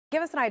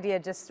Give us an idea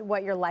just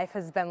what your life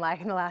has been like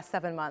in the last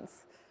 7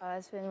 months.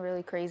 It's been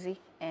really crazy,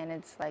 and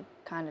it's like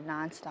kind of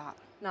nonstop.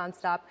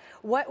 Nonstop.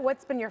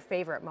 What's been your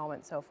favorite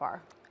moment so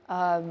far?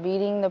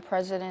 Meeting the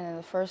president and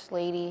the first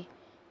lady,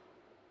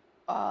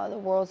 the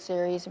World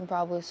Series, and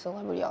probably a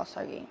celebrity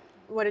All-Star game.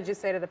 What did you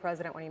say to the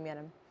president when you met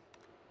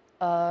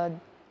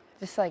him?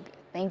 Just like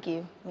thank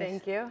you.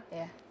 Thank you.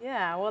 Yeah.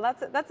 Yeah. Well,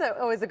 that's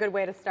always a good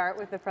way to start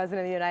with the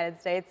president of the United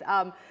States.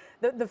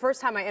 The first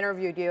time I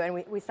interviewed you,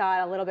 and we saw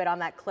it a little bit on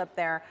that clip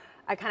there,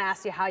 I kind of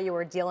asked you how you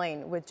were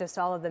dealing with just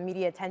all of the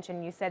media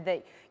attention. You said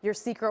that your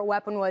secret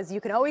weapon was you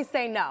can always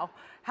say no.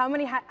 How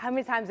many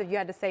times have you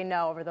had to say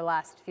no over the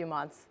last few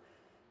months?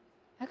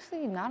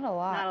 Actually, not a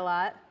lot. Not a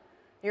lot.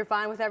 You're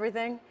fine with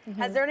everything? Mm-hmm.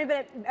 Has there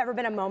ever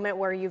been a moment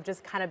where you've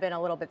just kind of been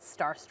a little bit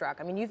starstruck?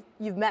 I mean,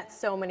 you've met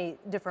so many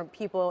different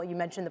people. You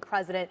mentioned the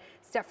president.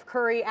 Steph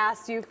Curry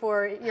asked you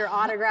for your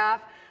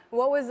autograph.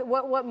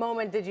 What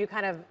moment did you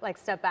kind of like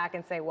step back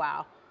and say,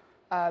 wow?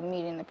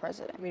 Meeting the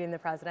president. Meeting the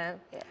president?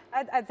 Yeah.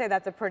 I'd say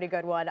that's a pretty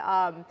good one.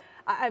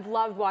 I've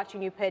loved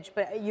watching you pitch,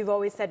 but you've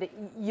always said that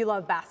you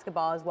love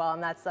basketball as well,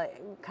 and that's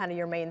like kind of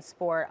your main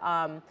sport.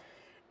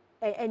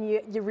 And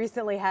you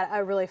recently had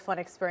a really fun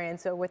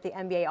experience with the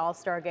NBA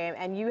All-Star game,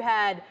 and you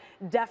had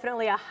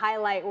definitely a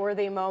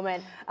highlight-worthy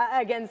moment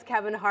against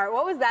Kevin Hart.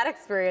 What was that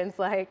experience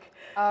like?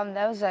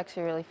 That was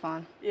actually really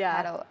fun.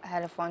 Yeah.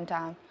 Had a fun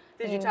time.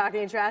 Did you talk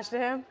any trash to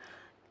him?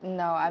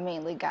 No, I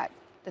mainly got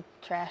the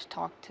trash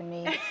talked to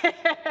me.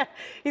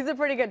 He's a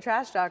pretty good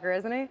trash talker,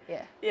 isn't he?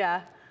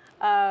 Yeah.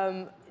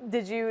 Yeah.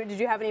 Did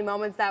you have any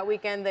moments that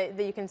weekend that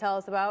you can tell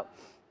us about?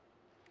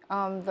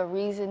 The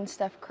reason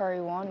Steph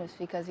Curry won was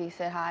because he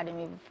said hi to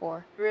me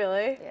before.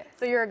 Really? Yeah.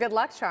 So you're a good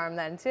luck charm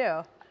then,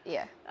 too.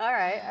 Yeah. All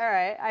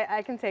right.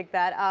 I can take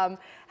that.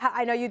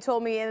 I know you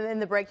told me in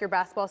the break your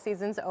basketball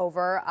season's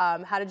over.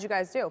 How did you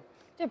guys do?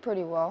 Did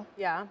pretty well.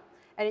 Yeah.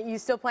 And you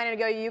still planning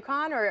to go to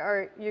UConn, or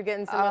are you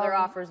getting some other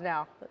offers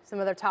now? Some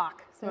other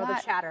talk, some other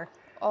chatter?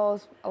 Oh,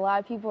 a lot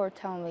of people are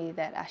telling me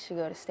that I should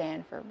go to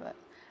Stanford, but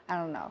I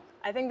don't know.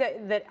 I think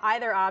that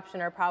either option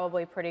are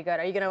probably pretty good.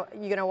 Are you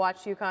gonna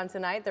watch UConn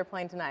tonight? They're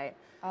playing tonight.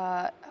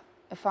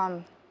 If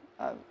I'm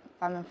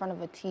in front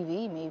of a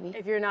TV, maybe.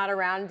 If you're not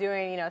around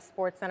doing,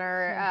 Sports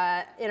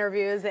Center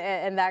interviews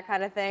and that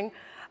kind of thing.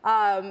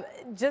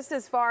 Just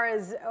as far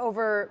as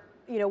over,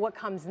 what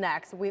comes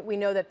next, we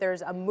know that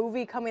there's a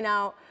movie coming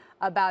out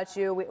about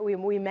you.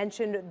 We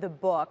mentioned the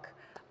book.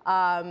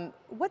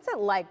 What's it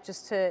like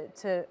just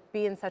to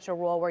be in such a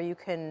role where you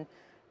can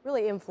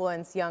really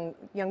influence young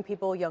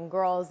people, young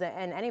girls,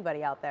 and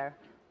anybody out there?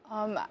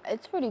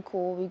 It's pretty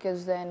cool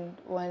because then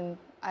when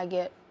I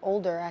get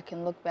older, I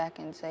can look back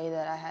and say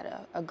that I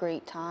had a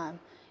great time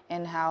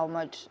and how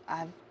much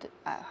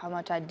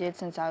I did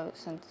since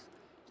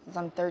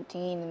I'm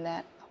 13, and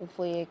that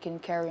hopefully it can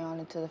carry on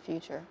into the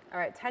future. All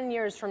right, 10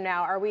 years from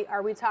now, are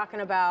we talking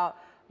about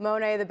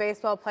Monet, the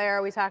baseball player?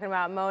 Are we talking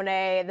about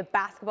Monet, the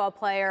basketball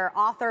player,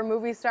 author,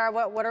 movie star?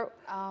 What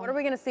are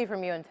we going to see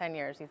from you in 10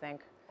 years, you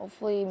think?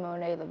 Hopefully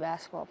Monet, the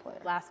basketball player.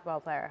 Basketball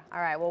player.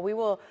 All right, well, we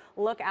will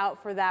look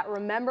out for that.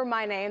 Remember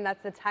My Name,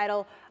 that's the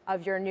title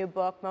of your new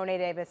book. Monet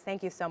Davis,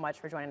 thank you so much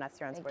for joining us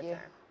here on SportsCenter.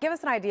 Give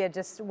us an idea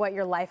just what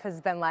your life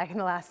has been like in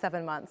the last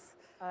 7 months.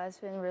 It's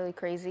been really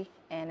crazy,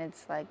 and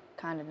it's like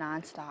kind of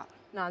nonstop.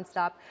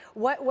 Nonstop.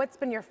 What's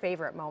been your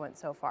favorite moment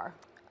so far?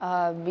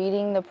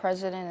 Meeting the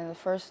president and the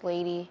first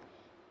lady,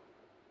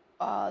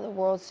 the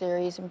World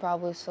Series, and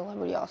probably a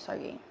celebrity All-Star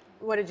game.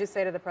 What did you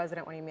say to the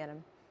president when you met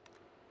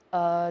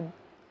him?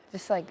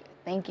 Just like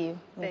thank you.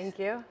 Thank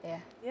you. Yeah.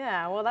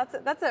 Yeah. Well,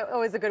 that's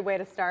always a good way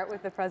to start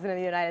with the president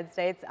of the United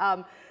States.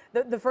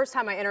 The first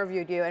time I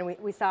interviewed you, and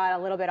we saw it a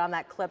little bit on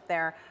that clip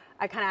there,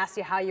 I kind of asked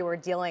you how you were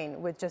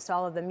dealing with just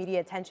all of the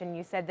media attention.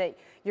 You said that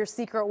your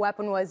secret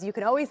weapon was you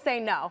can always say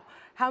no.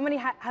 How many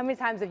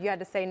times have you had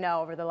to say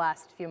no over the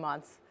last few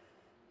months?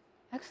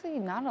 Actually,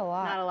 not a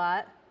lot. Not a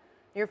lot.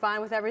 You're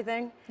fine with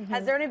everything? Mm-hmm.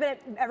 Has there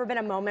ever been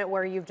a moment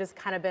where you've just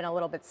kind of been a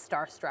little bit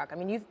starstruck? I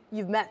mean,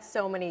 you've met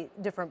so many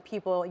different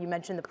people. You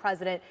mentioned the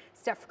president.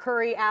 Steph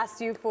Curry asked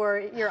you for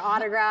your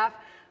autograph.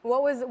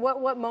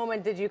 What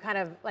moment did you kind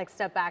of like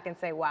step back and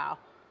say, wow?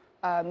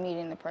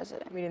 Meeting the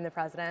president. Meeting the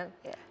president?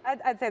 Yeah.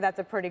 I'd say that's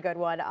a pretty good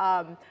one.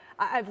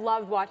 I've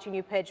loved watching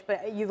you pitch,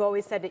 but you've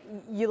always said that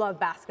you love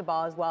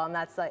basketball as well, and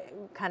that's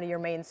like kind of your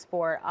main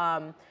sport.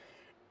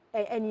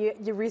 And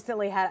you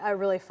recently had a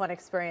really fun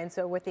experience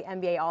with the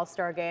NBA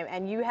All-Star game,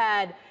 and you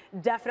had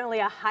definitely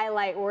a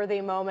highlight-worthy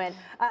moment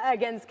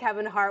against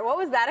Kevin Hart. What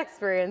was that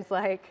experience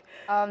like?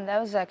 That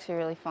was actually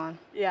really fun.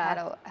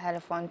 Yeah. Had a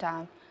fun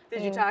time.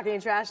 Did you talk any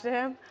trash to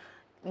him?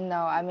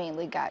 No, I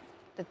mainly got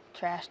the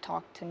trash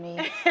talked to me.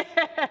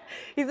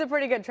 He's a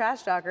pretty good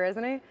trash talker,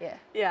 isn't he?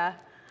 Yeah.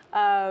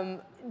 Yeah.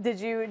 Did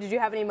you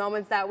have any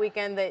moments that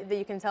weekend that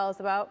you can tell us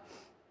about?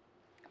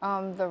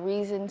 The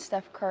reason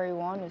Steph Curry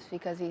won was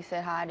because he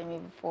said hi to me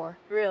before.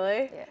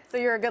 Really? Yeah. So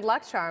you're a good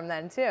luck charm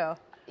then, too?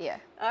 Yeah.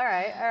 All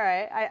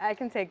right. I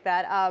can take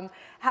that.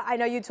 I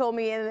know you told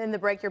me in the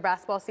break your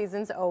basketball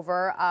season's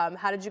over.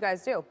 How did you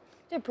guys do?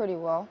 Did pretty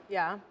well.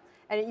 Yeah.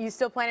 And you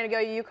still planning to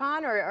go to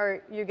UConn, or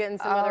are you getting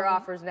some other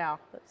offers now?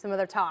 Some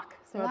other talk,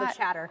 some other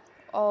chatter?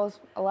 Oh,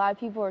 a lot of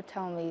people are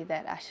telling me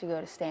that I should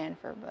go to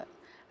Stanford, but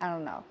I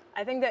don't know.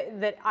 I think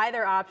that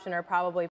either option are probably